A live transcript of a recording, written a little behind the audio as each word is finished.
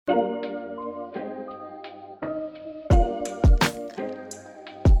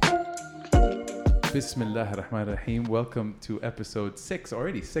Bismillah ar-Rahman ar-Rahim. Welcome to episode 6,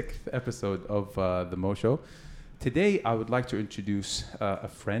 already 6th episode of The Mo Show. Today, I would like to introduce a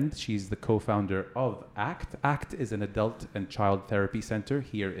friend. She's the co-founder of ACT. ACT is an adult and child therapy center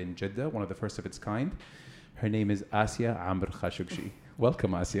here in Jeddah, one of the first of its kind. Her name is Assia Amr Khashoggi.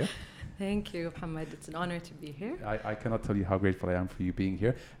 Welcome, Assia. Thank you, Muhammad. It's an honor to be here. I cannot tell you how grateful I am for you being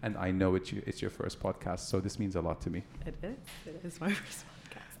here, and I know it's your first podcast, so this means a lot to me. It is my first podcast.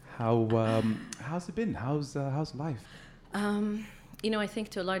 How's it been? How's life? I think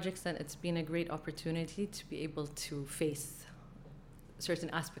to a large extent it's been a great opportunity to be able to face certain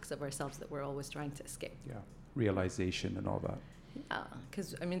aspects of ourselves that we're always trying to escape. Yeah, realization and all that. Yeah,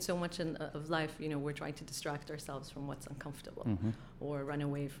 because so much of life, we're trying to distract ourselves from what's uncomfortable or run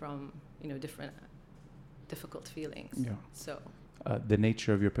away from, different difficult feelings. Yeah. So the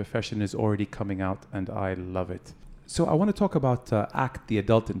nature of your profession is already coming out, and I love it. So I want to talk about ACT, the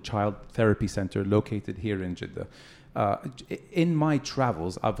Adult and Child Therapy Center located here in Jeddah. In my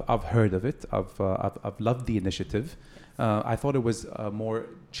travels, I've heard of it. I've loved the initiative. I thought it was more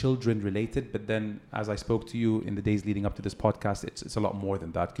children related, but then as I spoke to you in the days leading up to this podcast, it's a lot more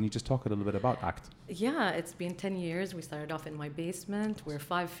than that. Can you just talk a little bit about ACT? Yeah, it's been 10 years. We started off in my basement. We're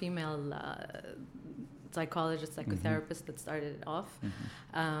 5 female psychologists, psychotherapists that started it off.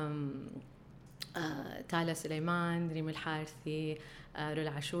 Tala Suleiman, Reem Al-Harthi, Rul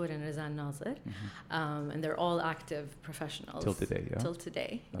Ashur, and Rizan Nazir. And they're all active professionals. Till today, yeah? Till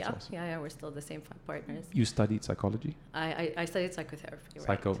today, That's yeah. awesome. Yeah, we're still the same 5 partners. You studied psychology? I studied psychotherapy, right?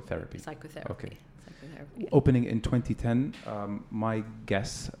 Psychotherapy. Psychotherapy. Okay. Psychotherapy. Opening in 2010, my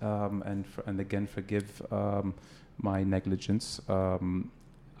guess, and again forgive my negligence,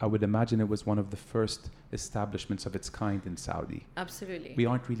 I would imagine it was one of the first establishments of its kind in Saudi. Absolutely. We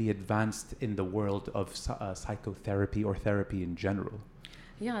aren't really advanced in the world of psychotherapy or therapy in general.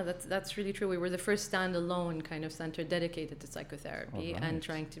 Yeah, that's really true. We were the first standalone kind of center dedicated to psychotherapy and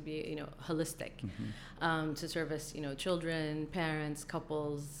trying to be, holistic, to service, children, parents,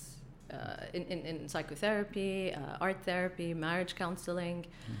 couples, in psychotherapy, art therapy, marriage counseling.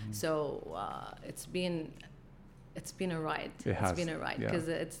 So it's been a ride. It's been a ride because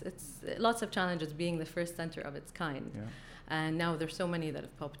it's lots of challenges being the first center of its kind. Yeah. And now there's so many that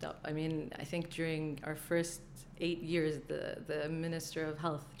have popped up. I mean, I think during our first 8 years, the Minister of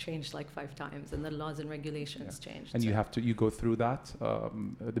Health changed like 5 times, and the laws and regulations changed. And you go through that,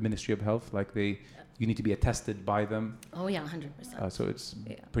 the Ministry of Health, you need to be attested by them. Oh yeah, 100%. So it's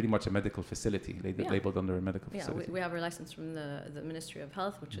pretty much a medical facility, labeled under a medical facility. Yeah, we have our license from the Ministry of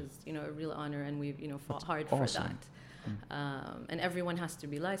Health, which is a real honor, and we've fought hard for that. And everyone has to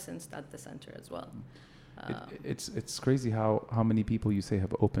be licensed at the center as well. It's crazy how many people you say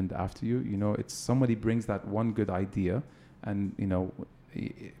have opened after you. It's somebody brings that one good idea, and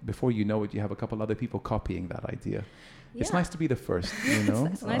before you know it, you have a couple other people copying that idea. Yeah. It's nice to be the first,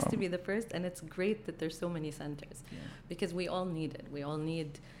 It's nice to be the first, and it's great that there's so many centers, because we all need it. We all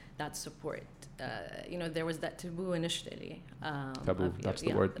need that support. There was that taboo initially. Taboo, that's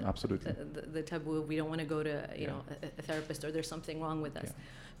the word, absolutely. The taboo, we don't want to go to a therapist, or there's something wrong with us. Yeah.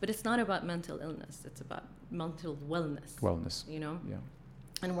 But it's not about mental illness. It's about mental wellness. Yeah.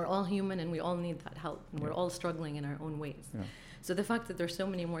 And we're all human, and we all need that help. And we're all struggling in our own ways. Yeah. So the fact that there's so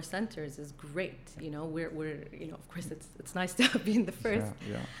many more centers is great. We're of course it's nice to be in the first.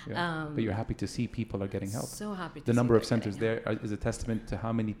 Yeah. But you're happy to see people are getting help. So happy to the see number of centers there is a testament to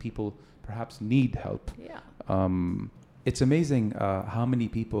how many people perhaps need help. Yeah. It's amazing how many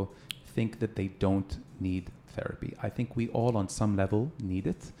people think that they don't need therapy. I think we all on some level need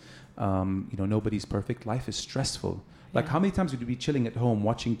it. Nobody's perfect. Life is stressful. Like, how many times would you be chilling at home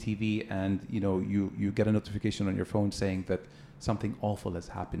watching TV and you get a notification on your phone saying that something awful has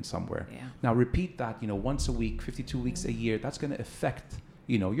happened somewhere? Yeah. Now repeat that once a week, 52 weeks a year. That's going to affect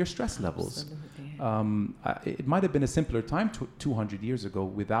your stress levels. It might have been a simpler time 200 years ago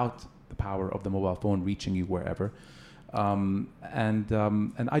without the power of the mobile phone reaching you wherever. And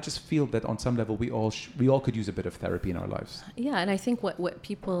I just feel that on some level we all could use a bit of therapy in our lives. Yeah, and I think what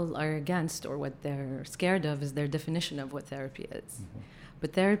people are against, or what they're scared of, is their definition of what therapy is.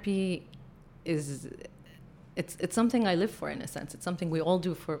 But therapy is it's something I live for, in a sense. It's something we all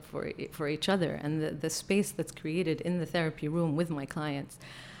do for each other, and the space that's created in the therapy room with my clients,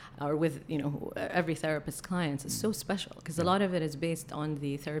 or with every therapist's clients, is so special, because a lot of it is based on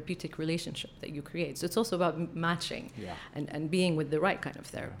the therapeutic relationship that you create. So it's also about matching and being with the right kind of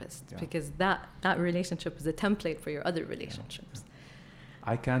therapist, because that relationship is a template for your other relationships.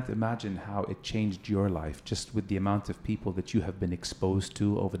 I can't imagine how it changed your life just with the amount of people that you have been exposed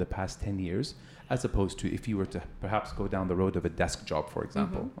to over the past 10 years, as opposed to if you were to perhaps go down the road of a desk job, for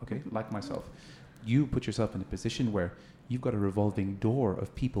example, okay, like myself. you put yourself in a position where you've got a revolving door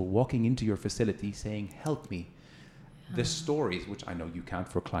of people walking into your facility saying, help me. The stories, which I know you can't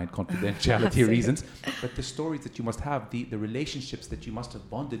for client confidentiality reasons, but the stories that you must have, the relationships that you must have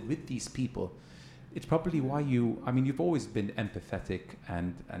bonded with these people, it's probably why you've always been empathetic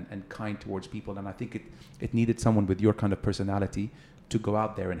and kind towards people. And I think it needed someone with your kind of personality to go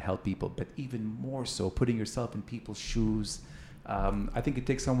out there and help people. But even more so, putting yourself in people's shoes. I think it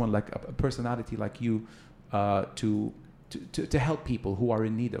takes someone like a personality like you to help people who are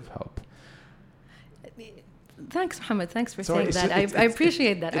in need of help. Thanks, Mohammed. Thanks for saying that. I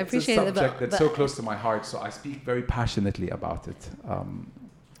appreciate that. I appreciate it. It's a subject that's so close to my heart, so I speak very passionately about it.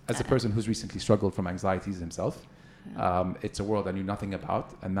 As a person who's recently struggled from anxieties himself, it's a world I knew nothing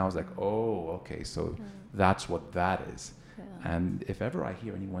about, and now I was like, oh, okay, so that's what that is. Yeah. And if ever I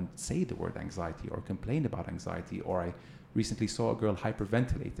hear anyone say the word anxiety or complain about anxiety, or I recently saw a girl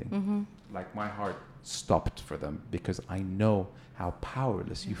hyperventilating, like my heart stopped for them, because I know how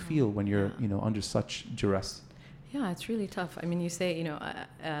powerless you feel when you're, under such duress. Yeah, it's really tough. I mean, you say,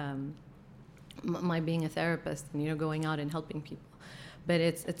 my being a therapist and, going out and helping people. But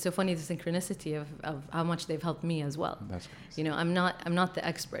it's so funny, the synchronicity of how much they've helped me as well. That's crazy. I'm not the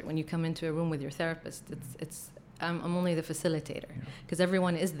expert. When you come into a room with your therapist, I'm only the facilitator, because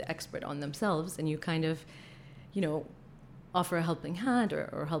everyone is the expert on themselves, and you kind of, offer a helping hand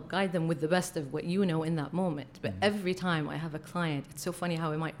or help guide them with the best of what you know in that moment. But every time I have a client, it's so funny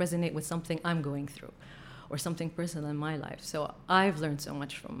how it might resonate with something I'm going through or something personal in my life. So I've learned so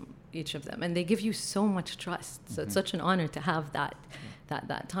much from each of them, and they give you so much trust. So it's such an honor to have that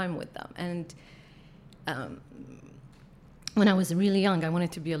time with them. And when I was really young, I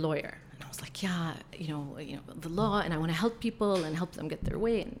wanted to be a lawyer. And I was like, the law, and I want to help people and help them get their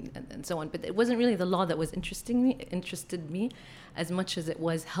way and so on. But it wasn't really the law that was interested me as much as it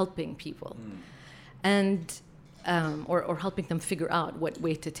was helping people. And or helping them figure out what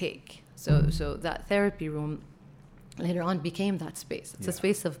way to take. So that therapy room later on became that space. It's a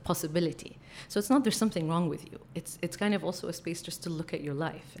space of possibility. So it's not there's something wrong with you. It's kind of also a space just to look at your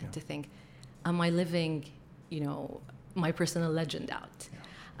life and to think, am I living, my personal legend out?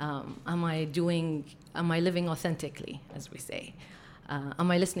 Am I living authentically, as we say?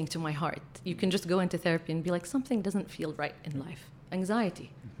 Am I listening to my heart? You can just go into therapy and be like, something doesn't feel right in life. Anxiety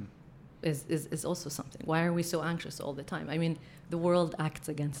is also something. Why are we so anxious all the time? I mean, the world acts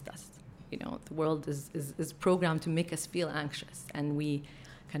against us. The world is programmed to make us feel anxious, and we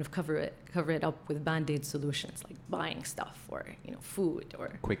kind of cover it up with band-aid solutions like buying stuff or food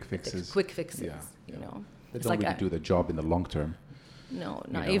or quick fixes. You know, they don't really do the job in the long term. No,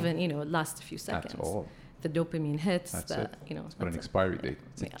 not even. It lasts a few seconds. At all. The dopamine hits. That's it. It's got an expiry date.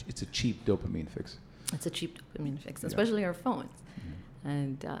 It's a cheap dopamine fix. It's a cheap dopamine fix, especially our phones.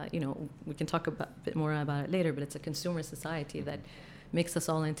 And we can talk a bit more about it later. But it's a consumer society that makes us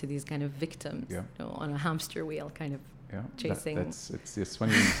all into these kind of victims, on a hamster wheel, kind of chasing. It's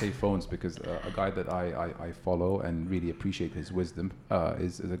funny when you say phones, because a guy that I follow and really appreciate his wisdom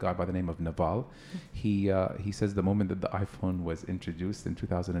is a guy by the name of Naval. He says the moment that the iPhone was introduced in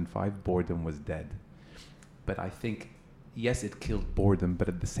 2005, boredom was dead. But I think, yes, it killed boredom, but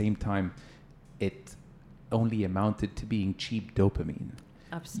at the same time, it only amounted to being cheap dopamine.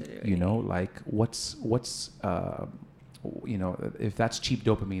 Absolutely. Like what's if that's cheap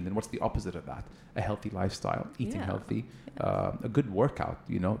dopamine, then what's the opposite of that? A healthy lifestyle, eating healthy, a good workout.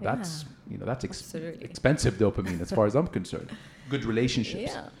 That's expensive dopamine as far as I'm concerned. Good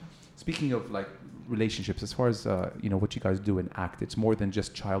relationships. Yeah. Speaking of like relationships, as far as what you guys do in ACT, it's more than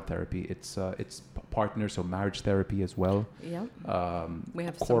just child therapy. It's partners, so marriage therapy as well. Yeah. We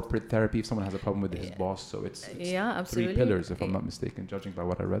have corporate therapy if someone has a problem with his boss. So it's absolutely. 3 pillars, if I'm not mistaken, judging by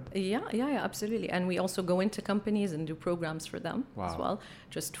what I read. Yeah, absolutely. And we also go into companies and do programs for them as well,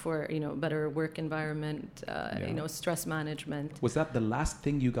 just for better work environment, stress management. Was that the last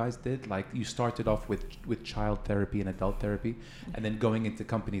thing you guys did? Like you started off with child therapy and adult therapy, and then going into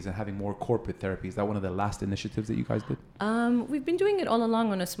companies and having more corporate therapy. Is that one of the last initiatives that you guys did? We've been doing it all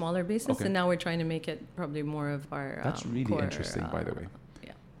along on a smaller basis, and now we're trying to make it probably more of our That's really core, interesting, by the way.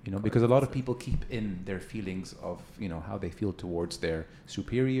 Because a lot of people keep in their feelings of how they feel towards their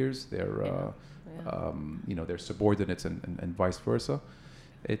superiors, their their subordinates, and vice versa.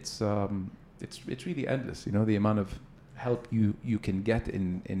 It's really endless. The amount of help you can get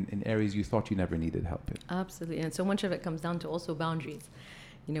in areas you thought you never needed help in. Absolutely, and so much of it comes down to also boundaries.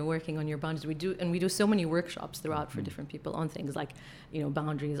 working on your boundaries. We do so many workshops throughout for different people on things like,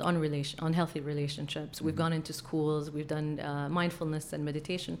 boundaries, on healthy relationships. We've gone into schools. We've done mindfulness and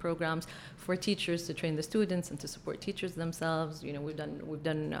meditation programs for teachers to train the students and to support teachers themselves. We've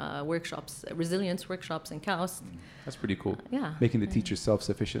done workshops, resilience workshops in KAUST. That's pretty cool. Making the teachers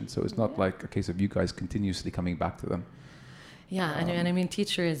self-sufficient, so it's not like a case of you guys continuously coming back to them. And I mean,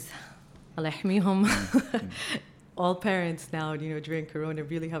 teachers, Allah yahmihum, all parents now, during Corona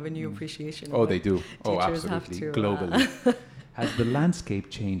really have a new appreciation. Oh, they do. Oh, Teachers absolutely. have to, globally. Has the landscape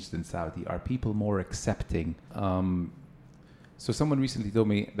changed in Saudi? Are people more accepting? So someone recently told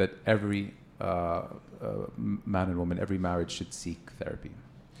me that every man and woman, every marriage should seek therapy.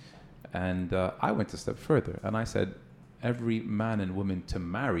 And I went a step further and I said, every man and woman to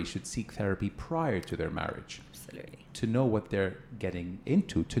marry should seek therapy prior to their marriage. Absolutely. To know what they're getting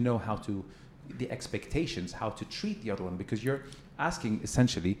into, to know the expectations, how to treat the other one, because you're asking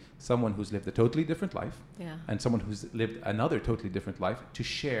essentially someone who's lived a totally different life and someone who's lived another totally different life to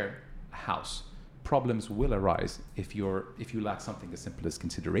share a house. Problems will arise if you lack something as simple as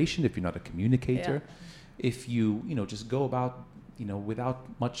consideration, if you're not a communicator, if you just go about without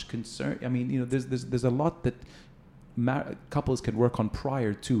much concern. I mean, there's a lot that couples can work on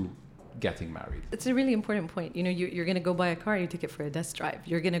prior to getting married. It's a really important point. You're going to go buy a car, you take it for a test drive.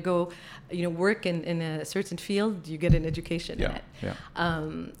 You're going to go, work in a certain field, you get an education in it.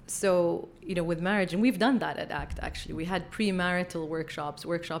 So, with marriage, and we've done that at ACT actually. We had premarital workshops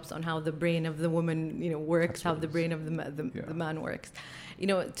on how the brain of the woman, works, how the brain of the man works.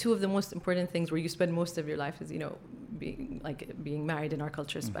 Two of the most important things where you spend most of your life is, being married in our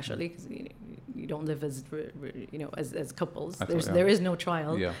culture, especially because you don't live as couples. There is no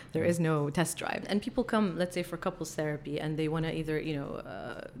trial, there is no test drive, and people come, let's say, for couples therapy, and they want to either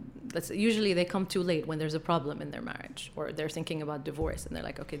usually they come too late when there's a problem in their marriage, or they're thinking about divorce, and they're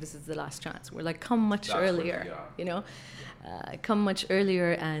like, okay, this is the last chance. We're like, come much earlier, come much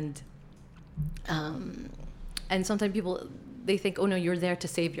earlier, and sometimes people, they think, oh no, you're there to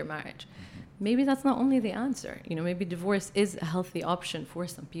save your marriage. Maybe that's not only the answer. Maybe divorce is a healthy option for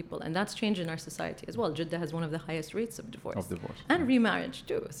some people, and that's changed in our society as well. Jeddah has one of the highest rates of divorce. And remarriage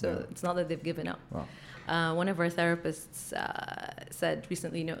too. So it's not that they've given up. Wow. One of our therapists said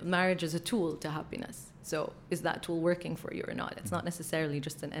recently, marriage is a tool to happiness. So is that tool working for you or not? It's not necessarily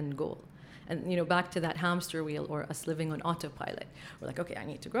just an end goal. And back to that hamster wheel or us living on autopilot. We're like, okay, I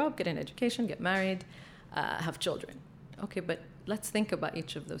need to grow up, get an education, get married, have children. Okay, but let's think about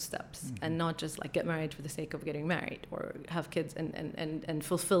each of those steps and not just like get married for the sake of getting married or have kids and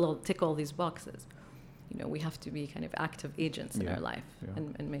tick all these boxes. We have to be kind of active agents in our life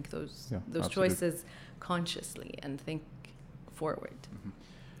and make those choices consciously and think forward.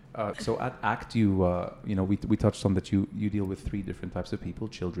 So at ACT, we touched on that you deal with 3 different types of people: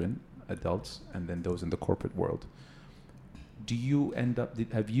 children, adults, and then those in the corporate world. Do you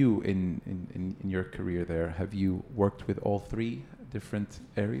have you in your career there, have you worked with all 3 different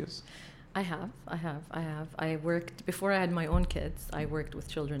areas? I have. I worked, before I had my own kids, I worked with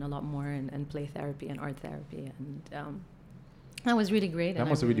children a lot more and play therapy and art therapy, and that was really great. That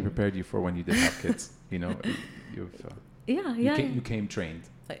must have really prepared you for when you did have kids. You came trained.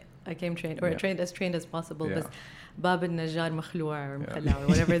 I came trained, or trained as possible. But Bab al-Najjar makhloua or mkhalla or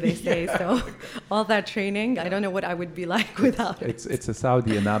whatever they say. So all that training, I don't know what I would be like without it. It's a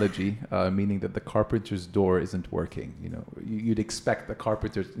Saudi analogy, meaning that the carpenter's door isn't working. You'd expect a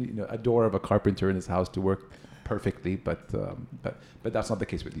carpenter, a door of a carpenter in his house to work perfectly, but that's not the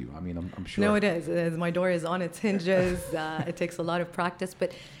case with you. I mean, I'm sure. No, it is. My door is on its hinges. It takes a lot of practice,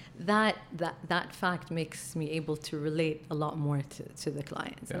 but that fact makes me able to relate a lot more to the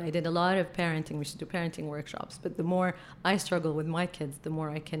clients. And I did a lot of parenting. We should do parenting workshops, but the more I struggle with my kids, the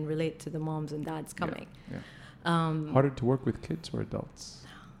more I can relate to the moms and dads coming. Harder to work with kids or adults?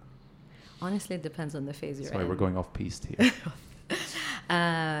 Honestly, it depends on the phase you're in. Sorry, we're going off piste here.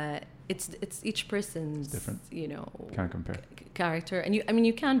 It's each person's different. Can't compare. Character, and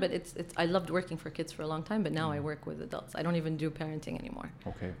you can, but it's. I loved working for kids for a long time, but now I work with adults. I don't even do parenting anymore.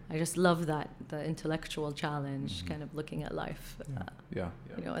 Okay. I just love the intellectual challenge, kind of looking at life.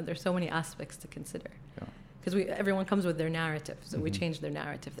 And there's so many aspects to consider. Because everyone comes with their narrative, so we change their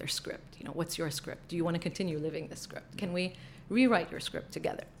narrative, their script. What's your script? Do you want to continue living this script? Can we rewrite your script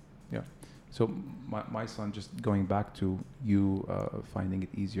together? Yeah. So my son, just going back to you finding it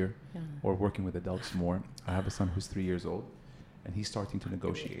easier or working with adults more. I have a son who's 3 years old, and he's starting to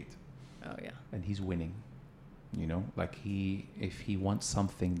negotiate. Oh yeah. And he's winning. Like if he wants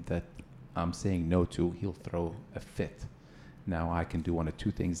something that I'm saying no to, he'll throw a fit. Now I can do one of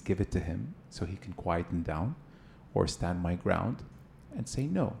 2 things: give it to him so he can quieten down, or stand my ground and say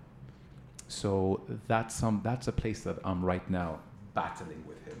no. So that's a place that I'm right now battling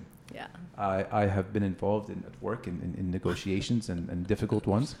with him. Yeah. I have been involved at work in negotiations and difficult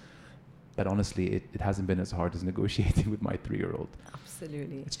ones, but honestly, it hasn't been as hard as negotiating with my 3-year-old.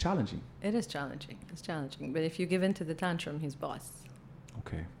 Absolutely. It's challenging. It is challenging. It's challenging. But if you give in to the tantrum, he's boss.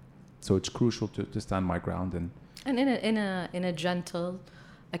 Okay. So it's crucial to stand my ground and in a gentle,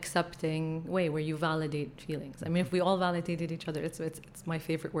 accepting way where you validate feelings. I mean, if we all validated each other, it's my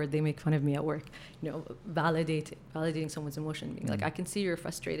favorite word. They make fun of me at work. You know, validating someone's emotion. Being like, I can see you're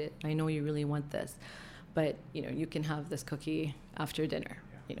frustrated. I know you really want this, but you know, you can have this cookie after dinner.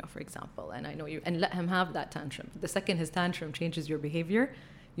 You know, for example, and I know you, and let him have that tantrum. The second his tantrum changes your behavior,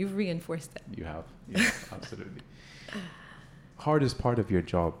 you've reinforced it. You have, yeah, absolutely. Hardest part of your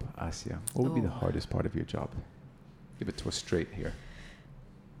job, Assia. What would be the hardest part of your job? Give it to us straight here.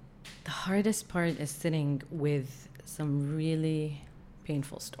 The hardest part is sitting with some really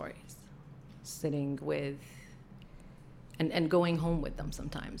painful stories, sitting with and going home with them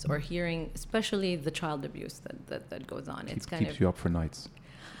sometimes, or hearing, especially the child abuse that goes on. It's keeps you up for nights.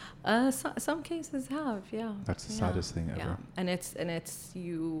 Some cases have, yeah. That's the saddest thing ever. Yeah, and it's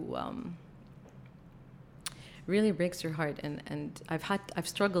you. Really breaks your heart, and I've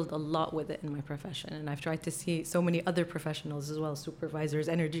struggled a lot with it in my profession, and I've tried to see so many other professionals as well, supervisors,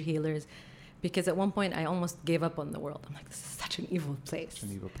 energy healers, because at one point I almost gave up on the world. I'm like, this is such an evil place. Such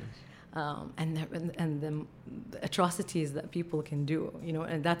an evil place. And the atrocities that people can do, you know,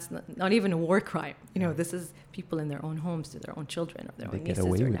 and that's not even a war crime. You know, this is people in their own homes to their own children or their own nieces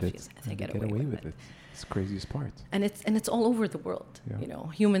or nephews. They get away with it. It's the craziest part. And it's all over the world. Yeah. You know,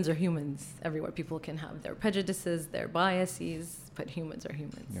 humans are humans everywhere. People can have their prejudices, their biases, but humans are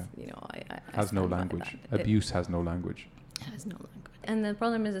humans. Yeah. You know, I has no language. Abuse has no language. It has no language. And the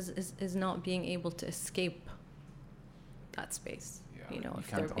problem is not being able to escape that space. You know,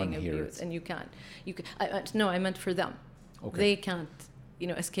 if they're being abused, and you can't. I meant for them. Okay. They can't, you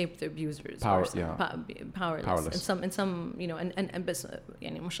know, escape the abusers. Powerless. In some, you know, and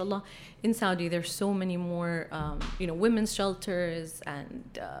mashallah, in Saudi there's so many more, you know, women's shelters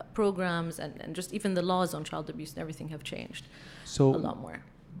and programs and just even the laws on child abuse and everything have changed. So a lot more.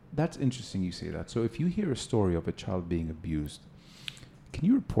 That's interesting you say that. So if you hear a story of a child being abused, can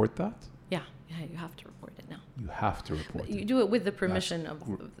you report that? Yeah, you have to report it now. You have to report it. You do it with the permission of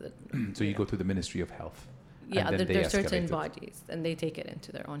the... So you go to the Ministry of Health. Yeah, there are certain bodies, and they take it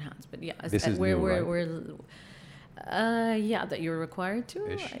into their own hands. But yeah, this is new, right? Yeah, that you're required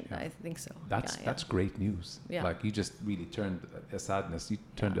to. I think so. That's great news. Yeah. Like you just really turned a sadness. You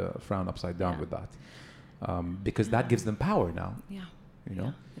turned a frown upside down with that, because that gives them power now. Yeah. You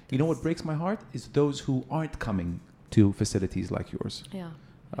know. You know what breaks my heart is those who aren't coming to facilities like yours. Yeah.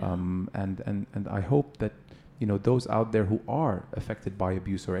 And I hope that, you know, those out there who are affected by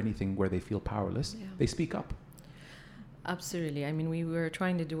abuse or anything where they feel powerless, they speak up. Absolutely. I mean, we were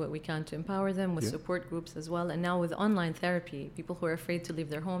trying to do what we can to empower them with support groups as well. And now with online therapy, people who are afraid to leave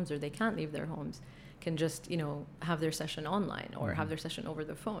their homes or they can't leave their homes can just, you know, have their session online or have their session over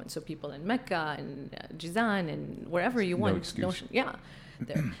the phone. So people in Mecca and Jizan and wherever you want. No excuse. Yeah.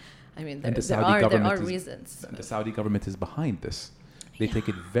 I mean, there are reasons. The Saudi government is behind this. They take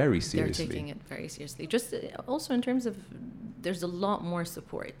it very seriously. They're taking it very seriously. Just also in terms of, there's a lot more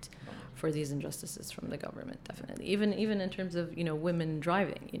support for these injustices from the government, definitely. Even in terms of, you know, women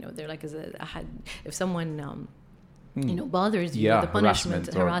driving. You know, they're like, if someone, you know, bothers you, the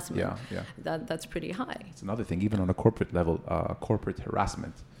punishment, harassment, that's pretty high. It's another thing, even on a corporate level, corporate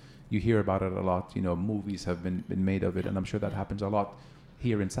harassment. You hear about it a lot. You know, movies have been made of it, and I'm sure that happens a lot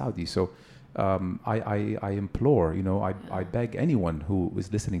here in Saudi. So. I implore, you know, I beg anyone who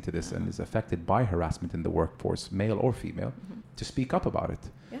is listening to this and is affected by harassment in the workforce, male or female, to speak up about it.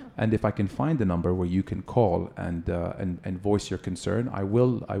 Yeah. And if I can find a number where you can call and voice your concern, I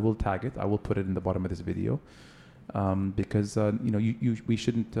will tag it. I will put it in the bottom of this video, because you know, we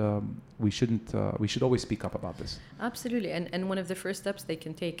should always speak up about this. Absolutely, and one of the first steps they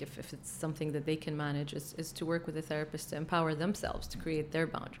can take, if it's something that they can manage, is to work with a therapist to empower themselves to create their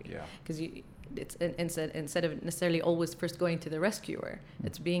boundary. Yeah. Because it's instead of necessarily always first going to the rescuer,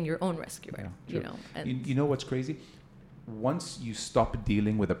 it's being your own rescuer. Yeah, you know. And you know what's crazy? Once you stop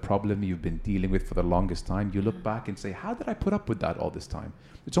dealing with a problem you've been dealing with for the longest time, you look back and say, "How did I put up with that all this time?"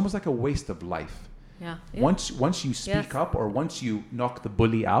 It's almost like a waste of life. Yeah. Once you speak up, or once you knock the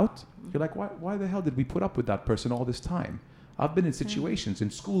bully out, you're like, why the hell did we put up with that person all this time? I've been in situations in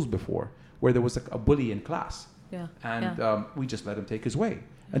schools before where there was a bully in class, and we just let him take his way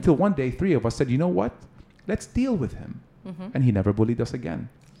until one day 3 of us said, you know what, let's deal with him, and he never bullied us again.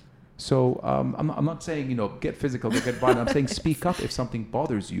 So I'm not saying, get physical, get violent. I'm saying speak up if something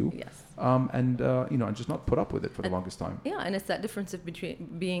bothers you. Yes. And just not put up with it for the longest time. Yeah, and it's that difference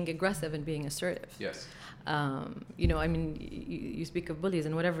between being aggressive and being assertive. Yes. You speak of bullies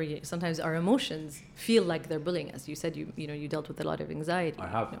and whatever. Sometimes our emotions feel like they're bullying us. You said you dealt with a lot of anxiety. I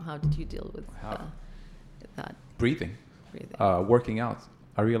have. How did you deal with that? Breathing. Working out.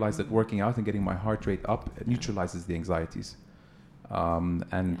 I realized that working out and getting my heart rate up neutralizes the anxieties.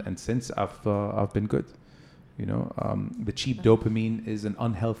 And since I've been good. The cheap dopamine is an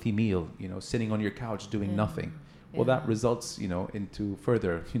unhealthy meal, sitting on your couch doing nothing. Well, that results, into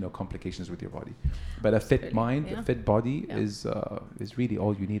further, complications with your body. But a fit mind, a fit body is really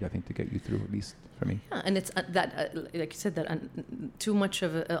all you need, I think, to get you through, at least for me. Yeah, and it's that, like you said, that too much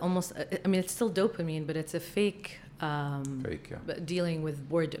of almost, it's still dopamine, but it's a fake dealing with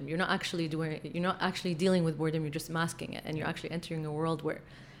boredom. You're not actually dealing with boredom, you're just masking it. And you're actually entering a world where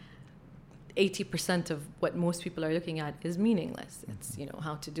 80% of what most people are looking at is meaningless. It's,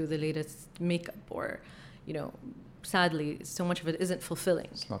 how to do the latest makeup or, sadly, so much of it isn't fulfilling.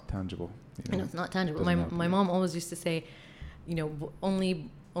 It's not tangible. It's not tangible. My mom always used to say,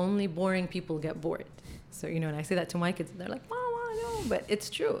 only boring people get bored. So, and I say that to my kids, and they're like, Mama, no. But it's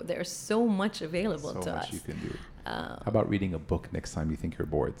true. There's so much available to us. So much you can do. How about reading a book next time you think you're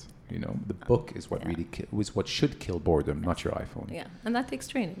bored? The book is what really is what should kill boredom, not your iPhone. Yeah, and that takes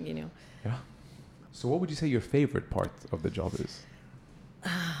training, Yeah. So what would you say your favorite part of the job is?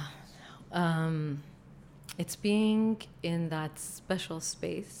 It's being in that special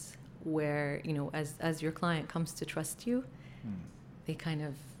space where, as your client comes to trust you, they kind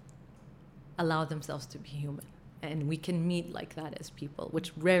of allow themselves to be human. And we can meet like that as people,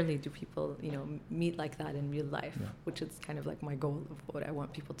 which rarely do people, meet like that in real life, which is kind of like my goal of what I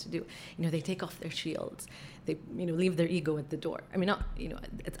want people to do. They take off their shields. They, leave their ego at the door. And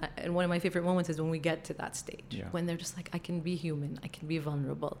one of my favorite moments is when we get to that stage, when they're just like, I can be human, I can be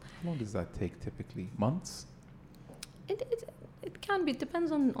vulnerable. How long does that take typically? Months? It can be. It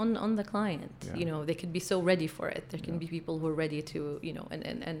depends on the client. Yeah. They could be so ready for it. There can be people who are ready to,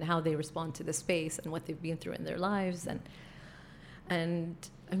 and how they respond to the space and what they've been through in their lives. And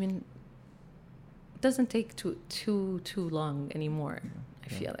it doesn't take too long anymore.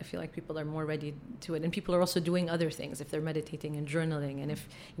 Yeah. I feel like people are more ready to it, and people are also doing other things if they're meditating and journaling. And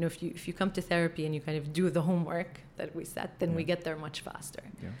if you come to therapy and you kind of do the homework that we set, then we get there much faster.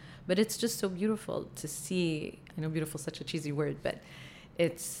 Yeah. But it's just so beautiful to see. I know beautiful is such a cheesy word, but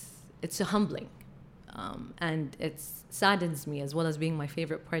it's so humbling, and it saddens me as well as being my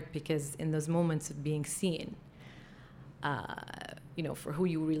favorite part, because in those moments of being seen, for who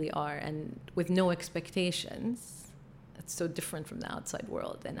you really are and with no expectations, it's so different from the outside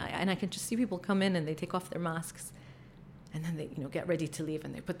world. And I can just see people come in and they take off their masks, and then they get ready to leave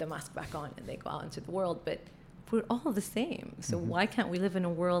and they put the mask back on and they go out into the world, but we're all the same. So why can't we live in a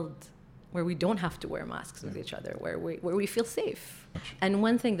world where we don't have to wear masks with each other, where we feel safe? And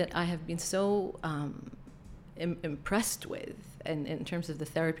one thing that I have been so impressed with, and in terms of the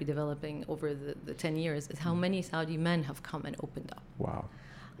therapy developing over the 10 years, is how many Saudi men have come and opened up. Wow.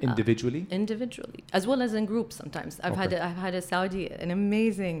 Individually? Individually, as well as in groups sometimes. I've had a Saudi, an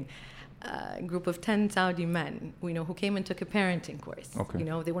amazing group of 10 Saudi men, who came and took a parenting course. Okay.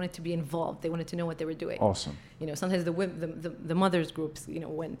 They wanted to be involved. They wanted to know what they were doing. Awesome. Sometimes the mothers groups,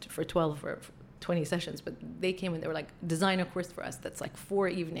 went for 12 or 20 sessions, but they came and they were like, design a course for us that's like 4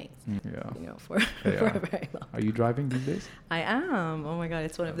 evenings. Yeah. For a very long. Are you driving these days? I am. Oh my God,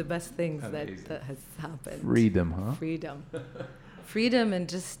 it's one of the best things that has happened. Freedom, huh? Freedom and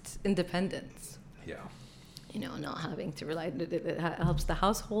just independence. Yeah. Not having to rely. It helps the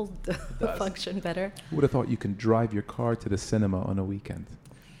household function better. Who would have thought you can drive your car to the cinema on a weekend?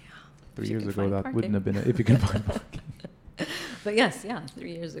 3 years ago, that wouldn't have been if you can find parking. But yes,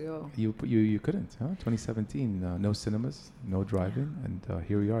 3 years ago. You couldn't, huh? 2017, no cinemas, no driving, and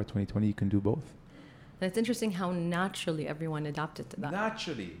here we are, 2020. You can do both. And it's interesting how naturally everyone adapted to that.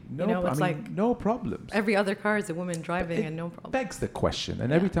 Naturally, no problems. Every other car is a woman driving, and no problem. Begs the question.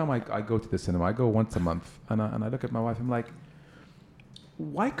 And every time I go to the cinema, I go once a month, and I look at my wife. I'm like,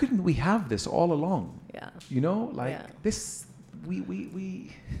 why couldn't we have this all along? Yeah. This.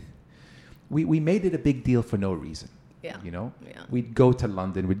 We made it a big deal for no reason. Yeah. We'd go to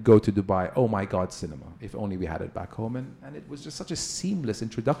London, we'd go to Dubai. Oh my God, cinema! If only we had it back home, and it was just such a seamless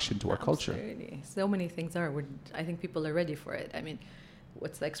introduction to our culture. Absolutely. So many things are. I think people are ready for it. I mean,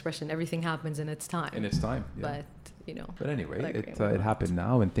 what's the expression? Everything happens in its time. In its time. Yeah. But But anyway, it happened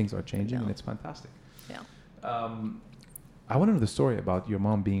now, and things are changing, and it's fantastic. Yeah. I want to know the story about your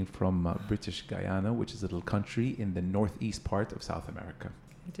mom being from British Guyana, which is a little country in the northeast part of South America.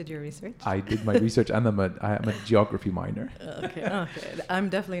 You did your research? I did my research, and I'm a geography minor. Okay. I'm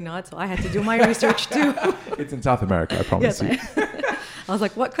definitely not, so I had to do my research too. It's in South America, I promise you. I was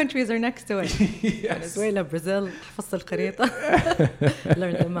like, what countries are next to it? Yes. Venezuela, Brazil, حفظت الخريطة.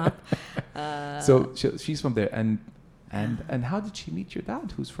 Learned the map. So she's from there, and how did she meet your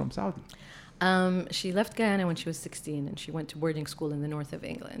dad, who's from Saudi? She left Guyana when she was 16, and she went to boarding school in the north of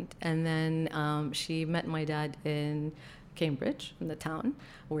England. And then she met my dad in Cambridge, in the town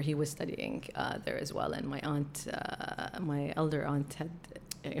where he was studying there as well. And my aunt, my elder aunt,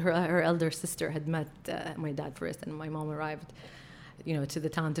 her elder sister had met my dad first, and my mom arrived, to the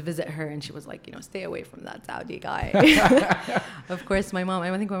town to visit her, and she was like, stay away from that Saudi guy. Of course,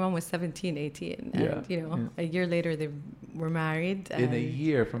 I think my mom was 17, 18, and a year later they were married. In a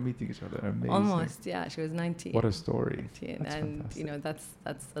year from meeting each other, amazing. Almost, yeah. She was 19. What a story! 19, that's and fantastic.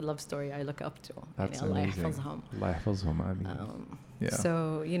 That's a love story I look up to. That's Allah amazing. يحفظهم. Allah يحفظهم. I mean, yeah.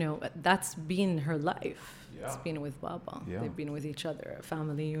 So that's been her life. Yeah. It's been with Baba. Yeah. They've been with each other, a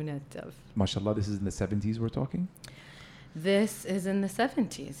family unit of. MashaAllah, this is in the 70s we're talking? This is in the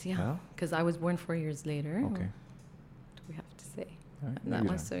 70s, yeah. Because I was born 4 years later. Okay. What do we have to say? Right. That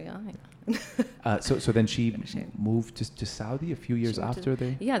was so young. So then she moved to Saudi a few years after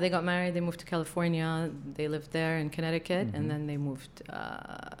they? Yeah, they got married. They moved to California. They lived there in Connecticut, and then they moved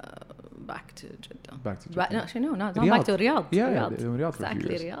back to Jeddah. Back to Jeddah. Not back to Riyadh. Yeah, Riyadh. For a few Exactly,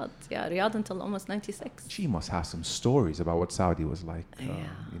 years. Riyadh. Yeah, Riyadh until almost 96. She must have some stories about what Saudi was like,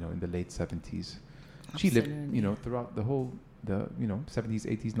 in the late 70s. She lived, throughout the whole, 70s,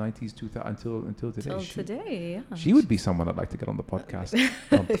 80s, 90s, 2000 until today. Till today, yeah. She would be someone I'd like to get on the podcast.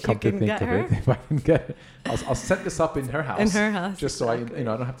 Come to think of it, if I can get it, I'll set this up in her house. In her house, just exactly.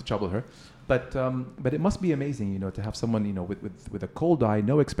 so I don't have to trouble her. But it must be amazing, to have someone, with a cold eye,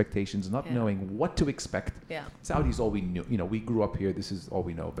 no expectations, not knowing what to expect. Yeah. Saudi's all we knew. We grew up here. This is all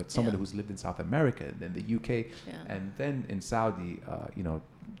we know. But someone who's lived in South America, and then the UK, and then in Saudi,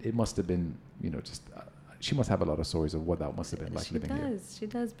 it must have been, she must have a lot of stories of what that must have been like living here. She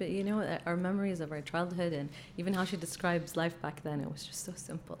does. But our memories of our childhood, and even how she describes life back then, it was just so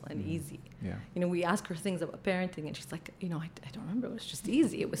simple and easy. Yeah. We ask her things about parenting, and she's like, I don't remember. It was just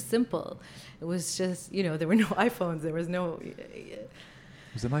easy. It was simple. It was just, there were no iPhones. There was no. It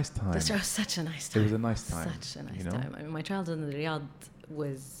was a nice time. It was such a nice time. It was a nice time. Such a nice time. I mean, my childhood in Riyadh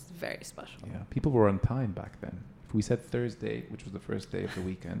was very special. Yeah. People were on time back then. If we said Thursday, which was the first day of the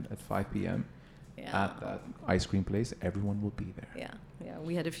weekend, at 5 p.m., at that ice cream place, everyone will be there. Yeah.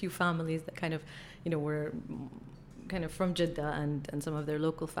 We had a few families that kind of, were kind of from Jeddah and some of their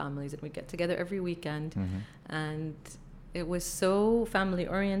local families, and we'd get together every weekend. And it was so family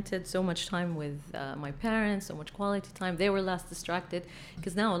oriented, so much time with my parents, so much quality time. They were less distracted,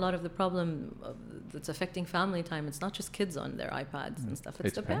 because now a lot of the problem that's affecting family time, it's not just kids on their iPads and stuff,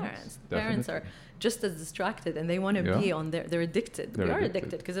 it's the parents. The parents are just as distracted, and they want to be on they're addicted. We are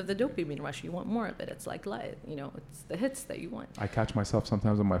addicted because of the dopamine rush. You want more of it. It's like light, it's the hits that you want. I catch myself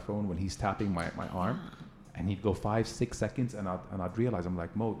sometimes on my phone when he's tapping my arm. And he'd go 5-6 seconds, and I'd realize, I'm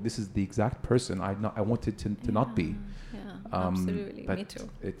like, Mo, this is the exact person I wanted to not be. Yeah, absolutely. But me too.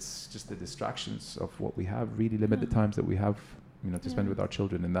 It's just the distractions of what we have really limit the times that we have, to spend with our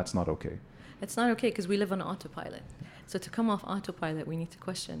children, and that's not okay. It's not okay, because we live on autopilot. So to come off autopilot, we need to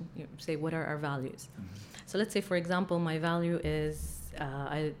question, say, what are our values? So let's say, for example, my value is,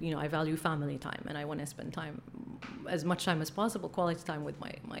 I value family time, and I want to spend as much time as possible, quality time with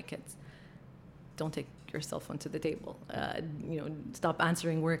my kids. Don't take your cell phone to the table. Stop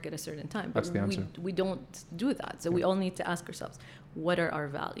answering work at a certain time. That's the answer. We don't do that. So we all need to ask ourselves, what are our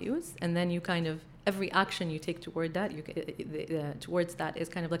values? And then you kind of, every action you take toward that, towards that is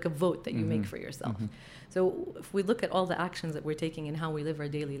kind of like a vote that you make for yourself. So if we look at all the actions that we're taking and how we live our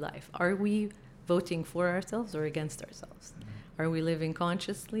daily life, are we voting for ourselves or against ourselves? Are we living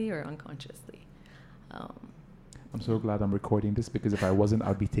consciously or unconsciously? I'm so glad I'm recording this, because if I wasn't,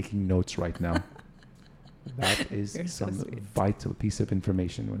 I'd be taking notes right now. That is some vital piece of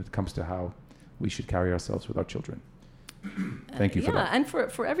information when it comes to how we should carry ourselves with our children. Thank you for that. Yeah, and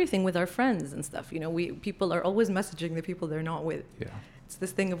for everything with our friends and stuff. People are always messaging the people they're not with. Yeah. It's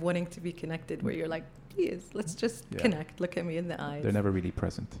this thing of wanting to be connected, where you're like, please, let's just connect. Look at me in the eyes. They're never really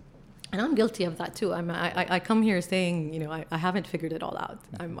present. And I'm guilty of that too. I come here saying, I haven't figured it all out.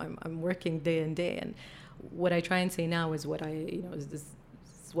 I'm working day and day, and what I try and say now is what is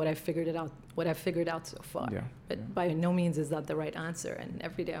what I've figured it out. What I've figured out so far. Yeah. But by no means is that the right answer. And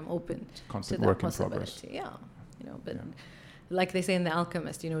every day I'm open constant to that work possibility. in progress. Yeah. But like they say in The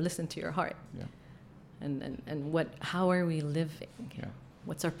Alchemist, listen to your heart. Yeah. And how are we living?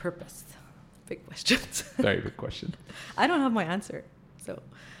 What's our purpose? Big questions. Very big question. I don't have my answer. So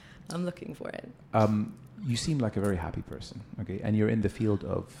So I'm looking for it. You seem like a very happy person, okay? And you're in the field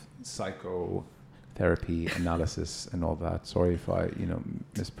of psychotherapy, analysis, and all that. Sorry if I,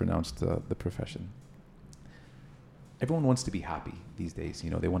 mispronounced the profession. Everyone wants to be happy these days.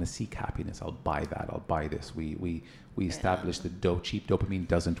 They want to seek happiness. I'll buy that. I'll buy this. We established that cheap dopamine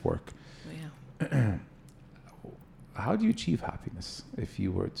doesn't work. Yeah. How do you achieve happiness? If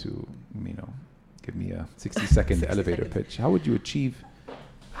you were to, give me a 60-second elevator pitch, how would you achieve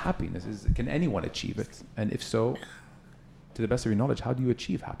happiness? Can anyone achieve it? And if so, to the best of your knowledge, how do you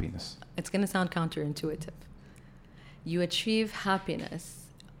achieve happiness? It's going to sound counterintuitive. You achieve happiness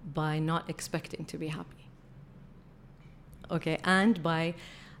by not expecting to be happy. Okay, and by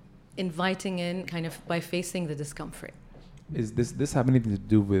inviting in, by facing the discomfort. Is this have anything to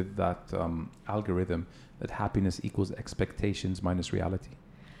do with that algorithm that happiness equals expectations minus reality?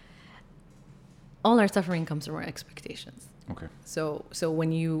 All our suffering comes from our expectations. Okay. So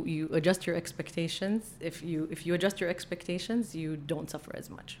when you adjust your expectations, if you adjust your expectations, you don't suffer as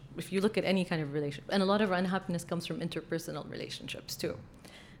much. If you look at any kind of relationship, and a lot of our unhappiness comes from interpersonal relationships too.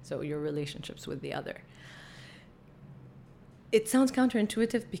 So your relationships with the other. It sounds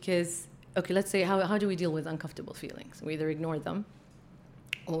counterintuitive because, okay, let's say how do we deal with uncomfortable feelings? We either ignore them,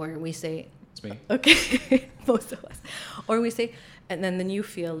 or we say, it's me. Okay, most of us. Or we say, and then the new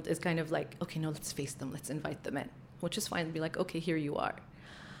field is kind of like, okay, no, let's face them, let's invite them in, which is fine. Be like, okay, here you are.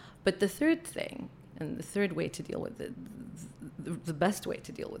 But the third thing, and the third way to deal with it, the best way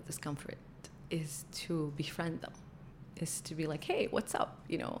to deal with discomfort is to befriend them, is to be like, hey, what's up?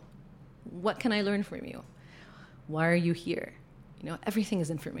 What can I learn from you? Why are you here? Everything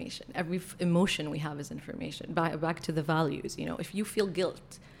is information. Every emotion we have is information. Back to the values. If you feel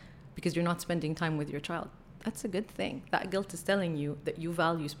guilt because you're not spending time with your child, that's a good thing. That guilt is telling you that you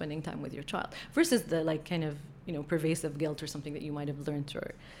value spending time with your child versus the pervasive guilt or something that you might have learned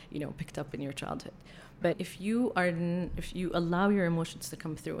or picked up in your childhood. But if you allow your emotions to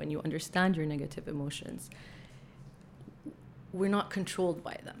come through and you understand your negative emotions, we're not controlled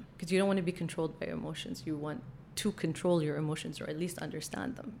by them, because you don't want to be controlled by your emotions. You want to control your emotions, or at least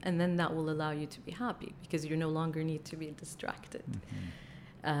understand them, and then that will allow you to be happy because you no longer need to be distracted.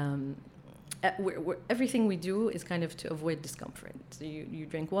 Mm-hmm. Everything we do is kind of to avoid discomfort. So you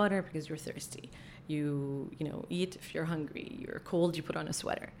drink water because you're thirsty. You eat if you're hungry. You're cold, you put on a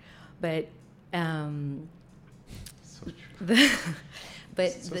sweater. But so true.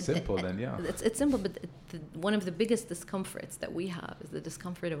 Simple then, yeah. It's simple, but one of the biggest discomforts that we have is the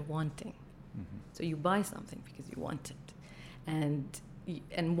discomfort of wanting. Mm-hmm. So you buy something because you want it,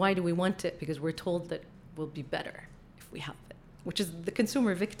 and why do we want it? Because we're told that we'll be better if we have it, which is the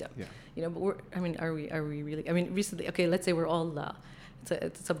consumer victim. Yeah. But are we really? Recently, okay, let's say we're all it's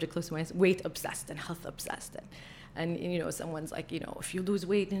a subject close to my weight obsessed and health obsessed, and someone's like, if you lose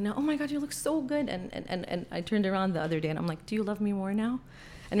weight, and oh my God, you look so good, and I turned around the other day and I'm like, do you love me more now?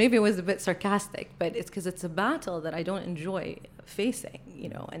 And maybe it was a bit sarcastic, but it's because it's a battle that I don't enjoy facing,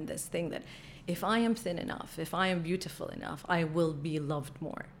 and this thing that if I am thin enough, if I am beautiful enough, I will be loved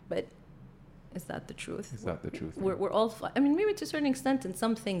more. But is that the truth? Is that the truth? We're all, maybe to a certain extent, in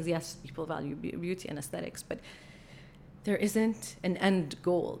some things, yes, people value beauty and aesthetics, but there isn't an end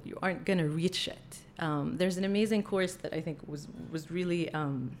goal. You aren't going to reach it. There's an amazing course that I think was really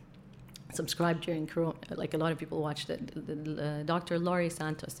subscribed during Corona. Like a lot of people watched it. Dr. Laurie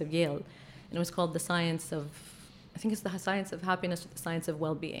Santos of Yale, and it was called The Science of Happiness with the Science of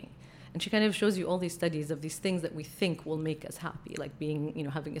Well-Being. And she kind of shows you all these studies of these things that we think will make us happy, like being,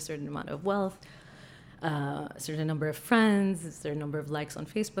 having a certain amount of wealth, a certain number of friends, a certain number of likes on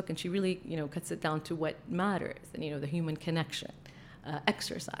Facebook, and she really, cuts it down to what matters, and the human connection,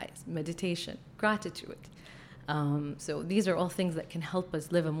 exercise, meditation, gratitude. So these are all things that can help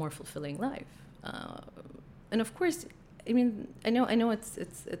us live a more fulfilling life. And of course, I know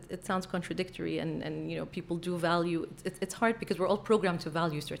it sounds contradictory, and people do value. It's hard because we're all programmed to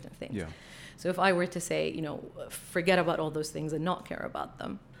value certain things. Yeah. So if I were to say, forget about all those things and not care about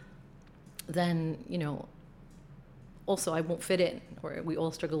them, then also I won't fit in, or we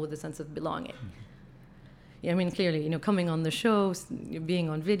all struggle with a sense of belonging. Mm-hmm. Yeah, clearly, coming on the show, being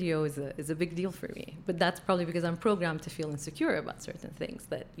on video is a big deal for me. But that's probably because I'm programmed to feel insecure about certain things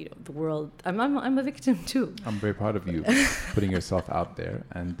that, the world, I'm a victim too. I'm very proud of you putting yourself out there.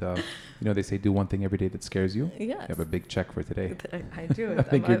 And, they say do one thing every day that scares you. Yes. You have a big check for today. I do. I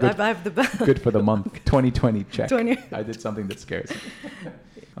think you're good. I have the best. Good for the month. 2020 check. I did something that scares you.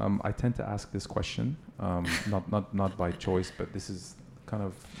 I tend to ask this question, not by choice, but this is kind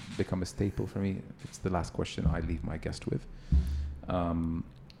of become a staple for me. It's the last question I leave my guest with.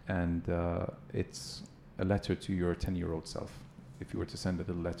 And it's a letter to your 10-year-old self. if you were to send a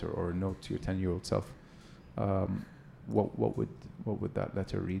little letter or a note to your 10-year-old self, what would that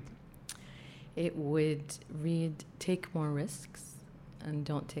letter read? It would read, take more risks and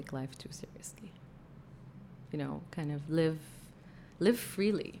don't take life too seriously. You know, kind of live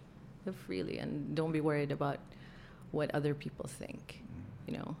freely and don't be worried about what other people think.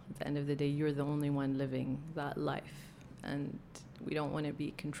 You know, at the end of the day, you're the only one living that life, and we don't want to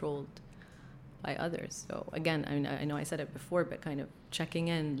be controlled by others. So again, I mean, I know I said it before, but kind of checking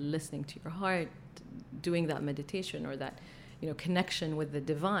in, listening to your heart, doing that meditation or that, you know, connection with the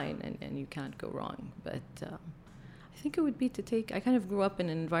divine, and you can't go wrong. But I think it would be to take, I kind of grew up in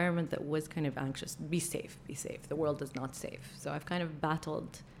an environment that was kind of anxious. Be safe. The world is not safe. So I've kind of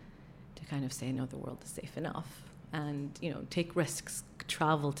battled to kind of say, no, the world is safe enough. And, you know, take risks,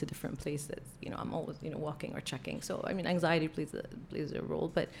 travel to different places. You know, I'm always, you know, walking or checking. So, I mean, anxiety plays a role,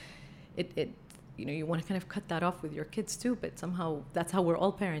 but it you know, you want to kind of cut that off with your kids too, but somehow that's how we're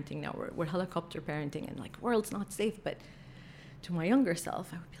all parenting now. We're helicopter parenting, and like, world's not safe. But to my younger self,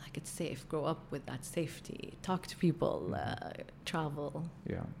 I would be like, it's safe. Grow up with that safety. Talk to people, travel.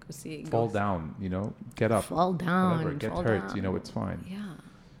 Yeah. Go see. Fall down, you know, get up. Fall down. Whatever, get hurt, down. You know, it's fine. Yeah.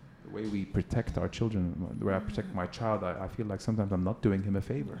 The way we protect our children, the way I protect my child, I feel like sometimes I'm not doing him a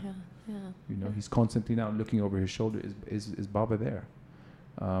favor. Yeah. You know, he's constantly now looking over his shoulder. Is Baba there?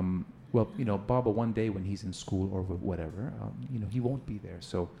 Well, you know, Baba one day when he's in school or whatever, you know, he won't be there.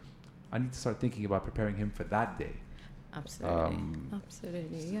 So I need to start thinking about preparing him for that day. Absolutely.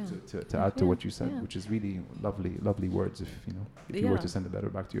 Absolutely, yeah. To add to what you said, which is really lovely words. If you were to send a letter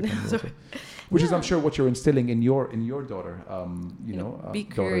back to your 10-year-old, which is, I'm sure, what you're instilling in your daughter. You know, be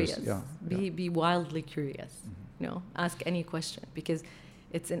curious. Be wildly curious. You know, ask any question, because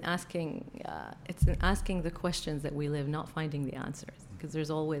it's in asking the questions that we live, not finding the answers. Because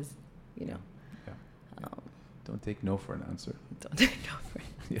there's always, you know. Yeah. Don't take no for an answer. Don't take no for an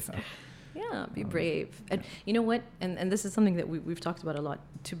answer. Yeah, be brave. And you know what? And this is something that we've talked about a lot.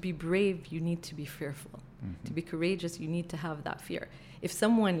 To be brave, you need to be fearful. Mm-hmm. To be courageous, you need to have that fear. If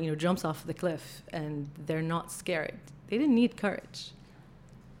someone, you know, jumps off the cliff and they're not scared, they didn't need courage.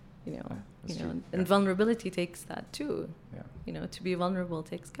 You know, and vulnerability takes that too. Yeah. You know, to be vulnerable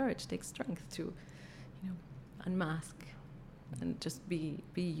takes courage, takes strength to, you know, unmask and just be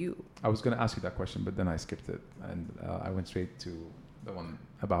you. I was going to ask you that question, but then I skipped it, and I went straight to the one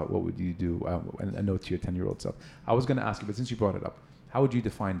about what would you do, a note to your 10-year-old self. I was going to ask you, but since you brought it up, how would you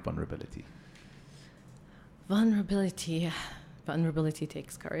define vulnerability? Vulnerability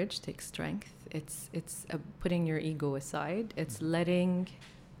takes courage, takes strength. It's putting your ego aside. It's being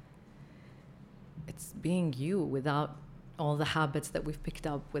you without all the habits that we've picked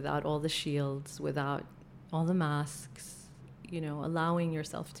up, without all the shields, without all the masks. You know, allowing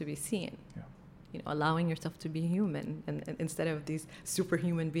yourself to be seen. Yeah. You know, allowing yourself to be human, and instead of these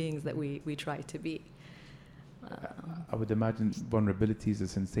superhuman beings that we try to be. I would imagine vulnerability is a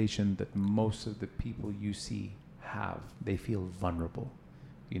sensation that most of the people you see have. They feel vulnerable.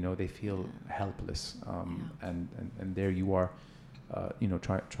 You know, they feel helpless. And there you are, you know,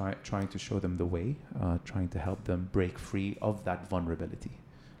 trying to show them the way, trying to help them break free of that vulnerability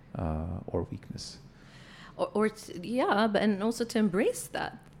or weakness. But and also to embrace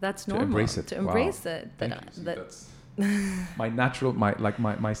that. That's normal. To embrace it. That's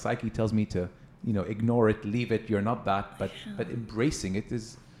my psyche tells me to, you know, ignore it, leave it. You're not that, but embracing it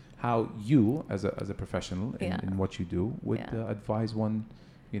is how you, as a professional in what you do, would advise one.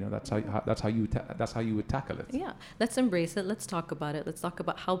 You know, that's how you would tackle it. Yeah, let's embrace it. Let's talk about it. Let's talk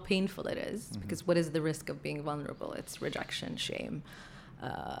about how painful it is, because what is the risk of being vulnerable? It's rejection, shame.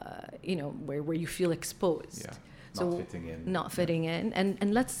 You know, where you feel exposed. Yeah. Not fitting in.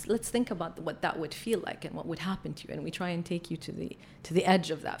 And let's think about what that would feel like and what would happen to you, and we try and take you to the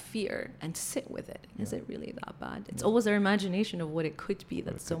edge of that fear and sit with it. Is it really that bad? It's always our imagination of what it could be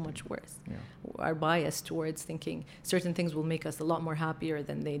that's so much worse. Our bias towards thinking certain things will make us a lot more happier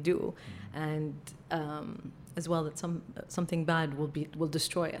than they do, and as well that something bad will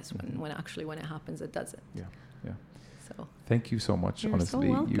destroy us when it happens it doesn't. So thank you so much. You're honestly,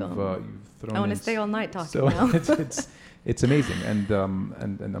 so welcome. You've thrown. I want to stay all night talking now. It's amazing, and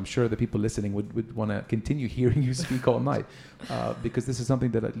I'm sure the people listening would want to continue hearing you speak all night, because this is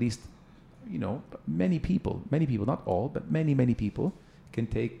something that at least, you know, many people, not all, but many people can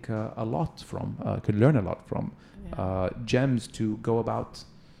take a lot from, can learn a lot from, gems to go about,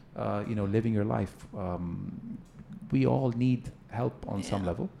 you know, living your life. We all need help on some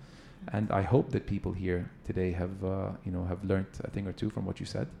level. And I hope that people here today have learned a thing or two from what you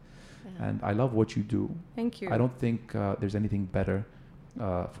said. Yeah. And I love what you do. Thank you. I don't think there's anything better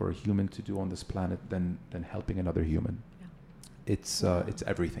for a human to do on this planet than helping another human. Yeah. it's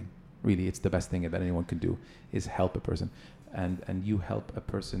everything. Really, it's the best thing that anyone can do is help a person, and you help a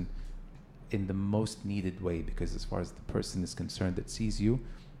person in the most needed way, because as far as the person is concerned that sees you,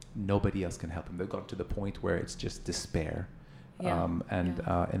 nobody else can help them. They've gotten to the point where it's just despair. And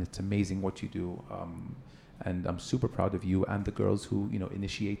it's amazing what you do. And I'm super proud of you and the girls who,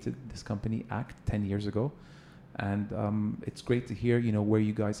 initiated this company, ACT, 10 years ago. And it's great to hear, where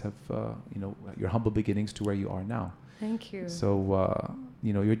you guys have, your humble beginnings to where you are now. Thank you. So,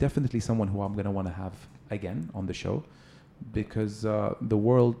 you're definitely someone who I'm going to want to have again on the show, because the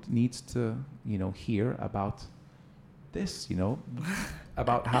world needs to, hear about this,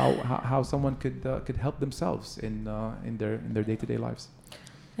 about how someone could help themselves in their day-to-day lives.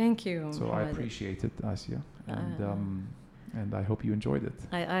 Thank you. So I appreciate it, Assia, and I hope you enjoyed it.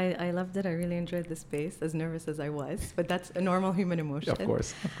 I loved it. I really enjoyed the space, as nervous as I was, but that's a normal human emotion. Of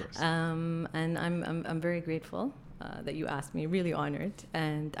course. And I'm very grateful that you asked me. Really honored,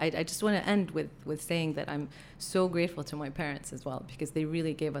 and I just want to end with saying that I'm so grateful to my parents as well, because they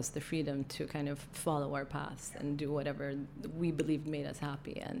really gave us the freedom to kind of follow our paths and do whatever we believed made us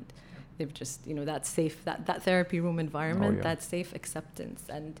happy. And they've just, that safe, that therapy room environment, that safe acceptance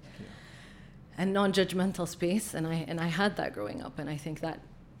and non-judgmental space, and I had that growing up, and I think that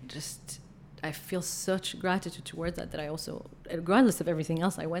just, I feel such gratitude towards that I also, regardless of everything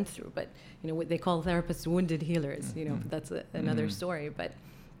else I went through, but what they call therapists wounded healers, but that's another story. But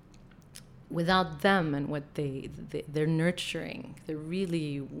without them and what they're nurturing, they're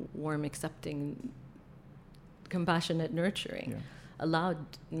really warm, accepting, compassionate nurturing, allowed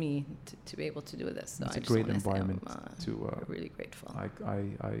me to be able to do this. So it's a great environment to really grateful.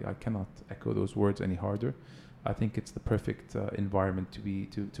 I cannot echo those words any harder. I think it's the perfect environment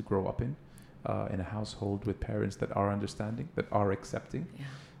to grow up in a household with parents that are understanding, that are accepting,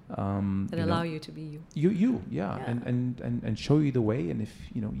 that allow you to be you. And show you the way. And if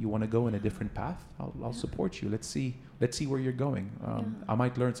you want to go in a different path, I'll support you. Let's see where you're going. I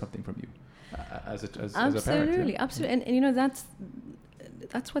might learn something from you as a parent. Absolutely. And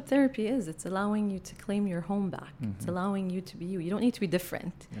that's what therapy is. It's allowing you to claim your home back. It's allowing you to be you. You don't need to be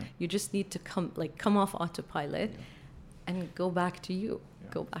different. You just need to come off autopilot and go back to you.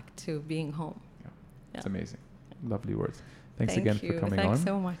 Go back to being home. It's amazing. Lovely words. Thanks again for coming on. Thanks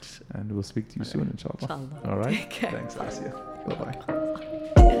so much. And we'll speak to you soon, inshallah. All right. Thanks, Assia. Bye-bye.